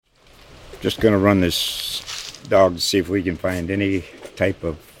Just going to run this dog to see if we can find any type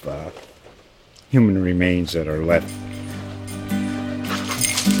of human remains that are left.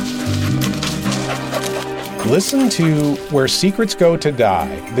 Listen to Where Secrets Go to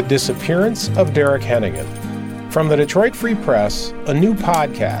Die, The Disappearance of Derek Hennigan. From the Detroit Free Press, a new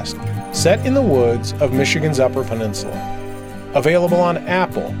podcast set in the woods of Michigan's Upper Peninsula. Available on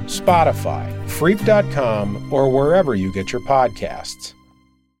Apple, Spotify, Freep.com, or wherever you get your podcasts.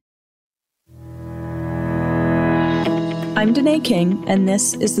 I'm Danae King, and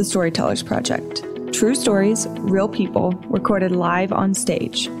this is the Storytellers Project. True stories, real people, recorded live on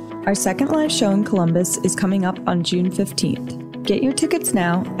stage. Our second live show in Columbus is coming up on June 15th. Get your tickets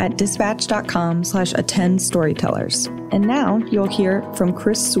now at dispatch.com/attendstorytellers. And now you'll hear from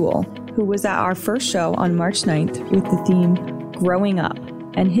Chris Suel, who was at our first show on March 9th with the theme Growing Up,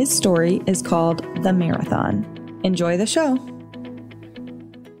 and his story is called The Marathon. Enjoy the show.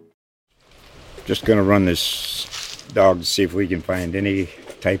 Just going to run this dog to see if we can find any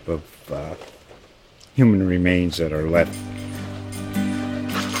type of human remains that are left.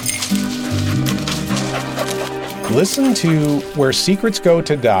 Listen to Where Secrets Go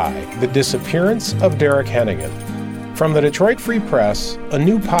to Die, The Disappearance of Derek Hennigan. From the Detroit Free Press, a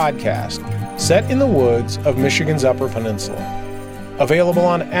new podcast set in the woods of Michigan's Upper Peninsula. Available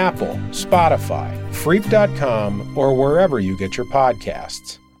on Apple, Spotify, Freep.com, or wherever you get your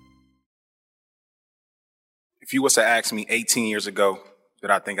podcasts. If you was to ask me 18 years ago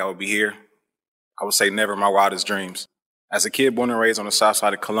that I think I would be here, I would say never in my wildest dreams. As a kid born and raised on the south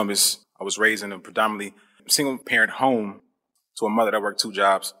side of Columbus, I was raised in a predominantly single-parent home to a mother that worked 2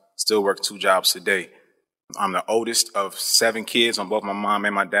 jobs, still works 2 jobs today. I'm the oldest of 7 kids on both my mom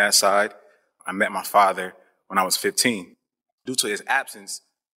and my dad's side. I met my father when I was 15. Due to his absence,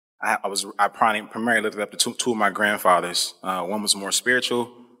 I primarily looked up to two of my grandfathers. One was more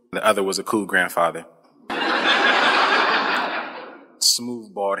spiritual, the other was a cool grandfather.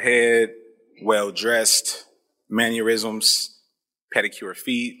 Smooth bald head, well-dressed, mannerisms, pedicure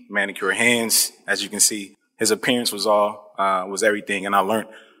feet, manicure hands. As you can see, his appearance was everything, and I learned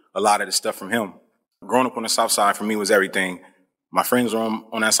a lot of the stuff from him. Growing up on the south side for me was everything. My friends were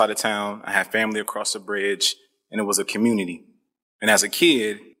on that side of town. I had family across the bridge, and it was a community. And as a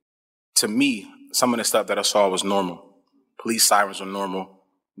kid, to me, some of the stuff that I saw was normal. Police sirens were normal.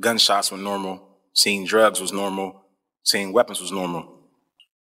 Gunshots were normal. Seeing drugs was normal. Seeing weapons was normal.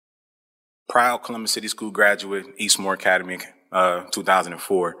 Proud Columbus City School graduate, Eastmore Academy,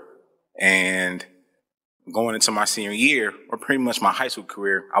 2004. And going into my senior year, or pretty much my high school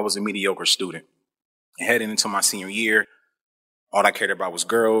career, I was a mediocre student. And heading into my senior year, all I cared about was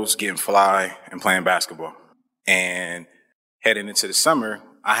girls, getting fly, and playing basketball. And heading into the summer,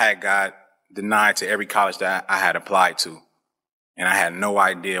 I had got denied to every college that I had applied to. And I had no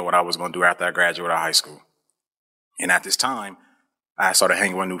idea what I was going to do after I graduated out of high school. And at this time, I started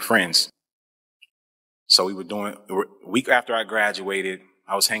hanging with new friends. So a week after I graduated,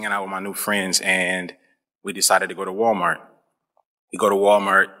 I was hanging out with my new friends, and we decided to go to Walmart. We go to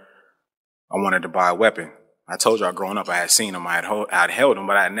Walmart. I wanted to buy a weapon. I told y'all growing up, I had seen them. I had held them,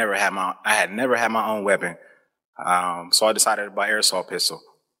 but I had never had my own weapon. So I decided to buy an airsoft pistol.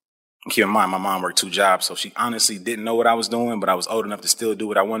 And keep in mind, my mom worked 2 jobs, so she honestly didn't know what I was doing, but I was old enough to still do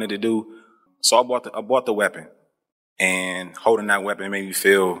what I wanted to do. So I bought the weapon, and holding that weapon made me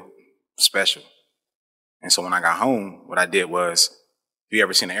feel special. And so when I got home, what I did was, if you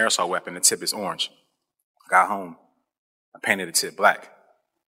ever seen an airsoft weapon, the tip is orange. I got home, I painted the tip black.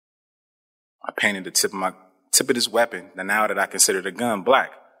 I painted the tip of this weapon, that now that I consider the gun,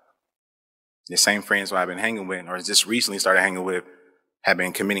 black. The same friends who I've been hanging with, or just recently started hanging with, have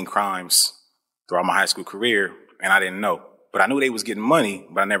been committing crimes throughout my high school career, and I didn't know. But I knew they was getting money,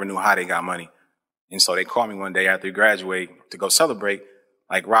 but I never knew how they got money. And so they called me one day after we graduate to go celebrate,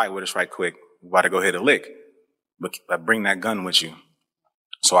 like, ride with us right quick. We're about to go hit a lick. But bring that gun with you.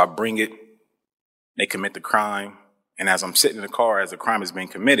 So I bring it. They commit the crime. And as I'm sitting in the car, as the crime is being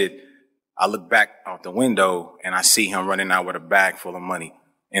committed, I look back out the window and I see him running out with a bag full of money.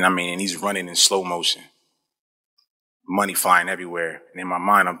 And he's running in slow motion. Money flying everywhere. And in my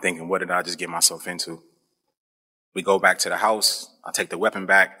mind, I'm thinking, what did I just get myself into? We go back to the house. I take the weapon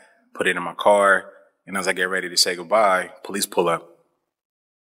back, put it in my car. And as I get ready to say goodbye, police pull up.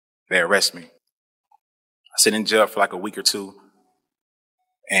 They arrest me. I sit in jail for like a week or 2.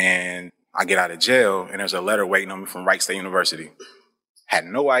 And I get out of jail, and there's a letter waiting on me from Wright State University. Had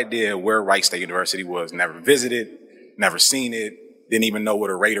no idea where Wright State University was. Never visited, never seen it. Didn't even know what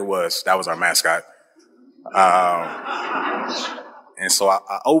a Raider was. That was our mascot. And so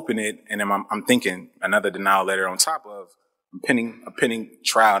I open it, and then I'm thinking another denial letter on top of a pending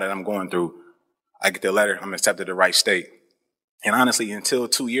trial that I'm going through. I get the letter, I'm accepted to Wright State. And honestly, until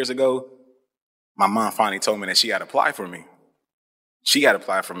 2 years ago, my mom finally told me that she had applied for me. She had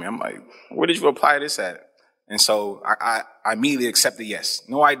applied for me. I'm like, where did you apply this at? And so I immediately accepted yes.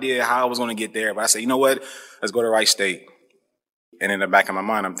 No idea how I was going to get there, but I said, you know what? Let's go to Wright State. And in the back of my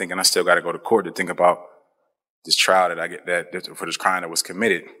mind, I'm thinking I still got to go to court to think about this trial that I get that for this crime that was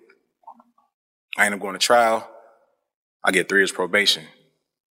committed. I end up going to trial. I get 3 years probation.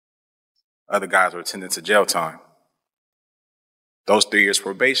 Other guys were attending to jail time. Those 3 years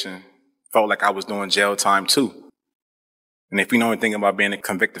probation felt like I was doing jail time too. And if you know anything about being a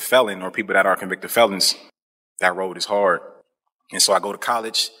convicted felon or people that are convicted felons, that road is hard. And so I go to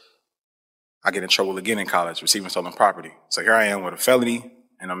college. I get in trouble again in college, receiving stolen property. So here I am with a felony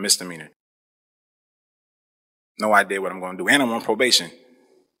and a misdemeanor. No idea what I'm going to do. And I'm on probation.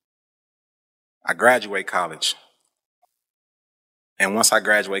 I graduate college. And once I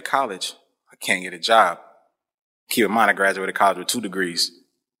graduate college, I can't get a job. Keep in mind, I graduated college with 2 degrees.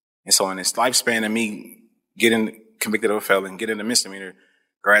 And so in this lifespan of me getting convicted of a felon, getting a misdemeanor,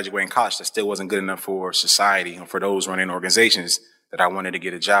 graduating college, that still wasn't good enough for society and for those running organizations that I wanted to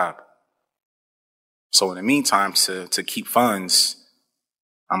get a job. So in the meantime, to keep funds,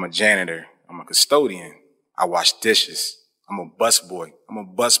 I'm a janitor. I'm a custodian. I wash dishes. I'm a busboy. I'm a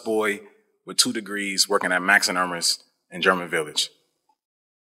busboy with 2 degrees working at Max and Irma's in German Village,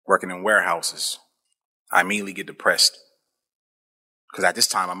 working in warehouses. I immediately get depressed because at this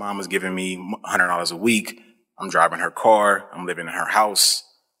time, my mom was giving me $100 a week. I'm driving her car. I'm living in her house.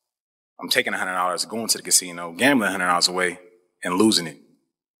 I'm taking $100, going to the casino, gambling $100 away and losing it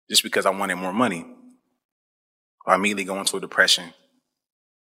just because I wanted more money. I immediately go into a depression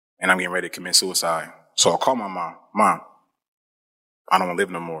and I'm getting ready to commit suicide. So I call my mom. Mom, I don't want to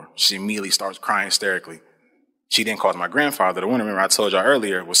live no more. She immediately starts crying hysterically. She then calls my grandfather. The one, remember I told y'all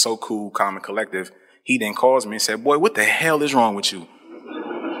earlier, was so cool, calm, and collective. He then calls me and said, boy, what the hell is wrong with you?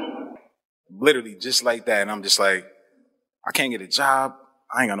 Literally just like that. And I'm just like, I can't get a job.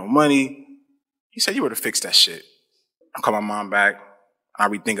 I ain't got no money. He said, you were to fix that shit. I call my mom back. I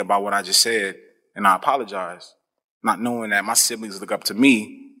rethink about what I just said. And I apologize. Not knowing that my siblings look up to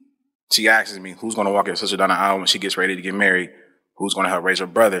me. She asks me, who's going to walk her sister down the aisle when she gets ready to get married? Who's going to help raise her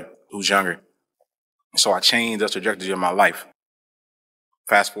brother who's younger? And so I changed the trajectory of my life.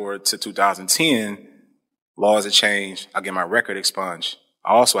 Fast forward to 2010, laws had changed. I get my record expunged.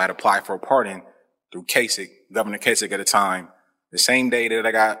 I also had applied for a pardon through Kasich, Governor Kasich at the time. The same day that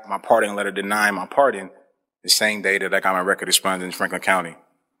I got my pardon letter denying my pardon, the same day that I got my record expunged in Franklin County.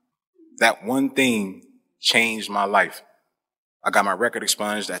 That one thing changed my life. I got my record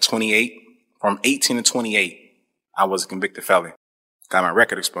expunged at 28. From 18 to 28, I was a convicted felon. Got my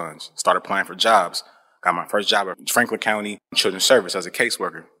record expunged. Started applying for jobs. Got my first job at Franklin County Children's Service as a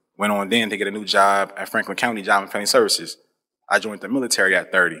caseworker. Went on then to get a new job at Franklin County Job and Family Services. I joined the military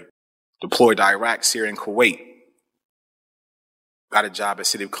at 30. Deployed to Iraq, Syria, and Kuwait. Got a job at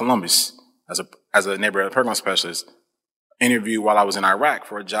City of Columbus as a neighborhood program specialist. Interviewed while I was in Iraq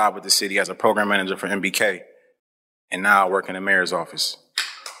for a job with the city as a program manager for MBK. And now I work in the mayor's office.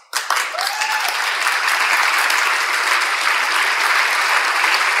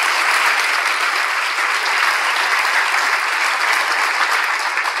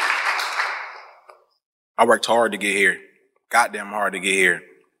 I worked hard to get here, goddamn hard to get here.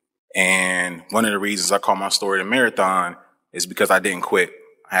 And one of the reasons I call my story the marathon is because I didn't quit.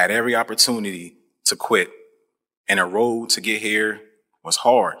 I had every opportunity to quit. And the road to get here was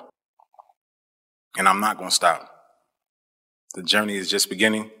hard. And I'm not going to stop. The journey is just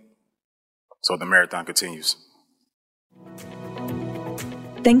beginning, so the marathon continues.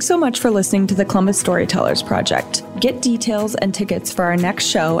 Thanks so much for listening to the Columbus Storytellers Project. Get details and tickets for our next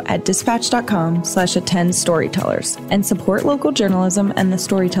show at dispatch.com/attendstorytellers and support local journalism and the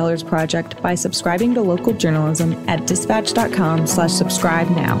Storytellers Project by subscribing to local journalism at dispatch.com/subscribe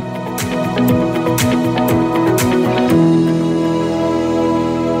now.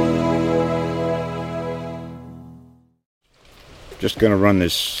 Just going to run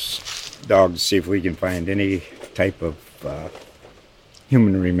this dog to see if we can find any type of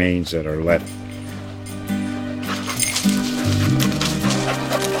human remains that are left.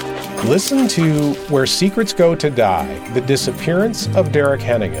 Listen to Where Secrets Go to Die, The Disappearance of Derek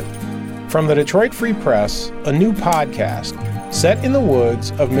Hennigan. From the Detroit Free Press, a new podcast set in the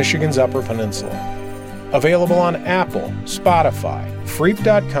woods of Michigan's Upper Peninsula. Available on Apple, Spotify,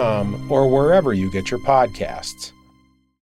 Freep.com, or wherever you get your podcasts.